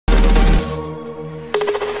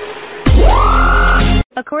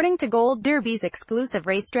According to Gold Derby's exclusive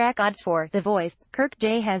racetrack odds for The Voice, Kirk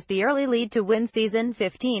Jay has the early lead to win season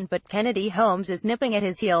 15, but Kennedy Holmes is nipping at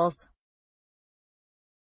his heels.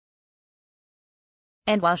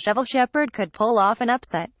 And while Chevel Shepherd could pull off an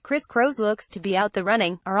upset, Kroeze looks to be out the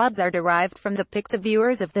running. Our odds are derived from the picks of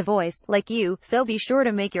viewers of The Voice, like you, so be sure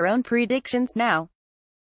to make your own predictions now.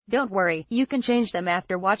 Don't worry, you can change them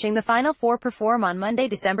after watching the final four perform on Monday,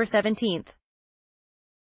 December 17th.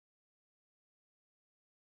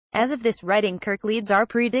 As of this writing, Kirk leads our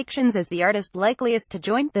predictions as the artist likeliest to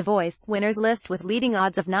join The Voice winners list with leading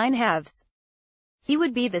odds of 9/2. He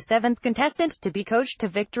would be the seventh contestant to be coached to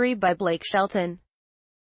victory by Blake Shelton.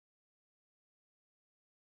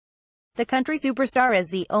 The country superstar is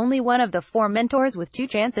the only one of the four mentors with two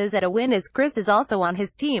chances at a win, as Kroeze is also on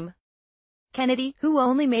his team. Kennedy, who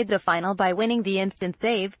only made the final by winning the instant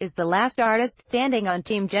save, is the last artist standing on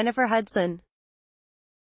Team Jennifer Hudson.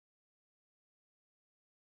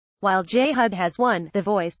 While J. Hud has won The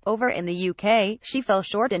Voice over in the UK, she fell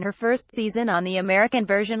short in her first season on the American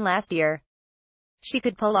version last year. She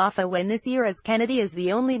could pull off a win this year, as Kennedy is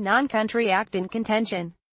the only non-country act in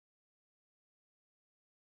contention.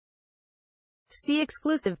 See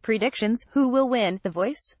exclusive predictions. Who will win The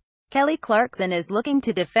Voice? Kelly Clarkson is looking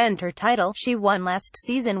to defend her title. She won last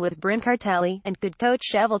season with Bryn Cartelli, and could coach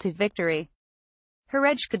Chevel to victory. Her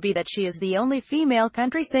edge could be that she is the only female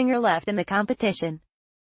country singer left in the competition.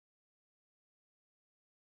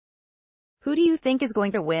 Who do you think is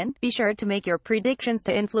going to win? Be sure to make your predictions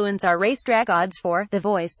to influence our racetrack odds for The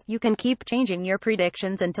Voice. You can keep changing your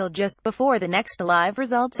predictions until just before the next live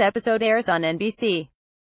results episode airs on NBC.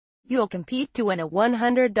 You'll compete to win a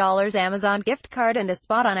 $100 Amazon gift card and a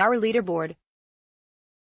spot on our leaderboard.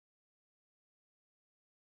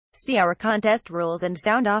 See our contest rules and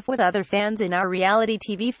sound off with other fans in our reality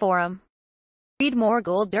TV forum. Read more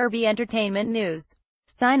Gold Derby entertainment news.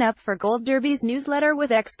 Sign up for Gold Derby's newsletter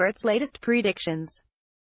with experts' latest predictions.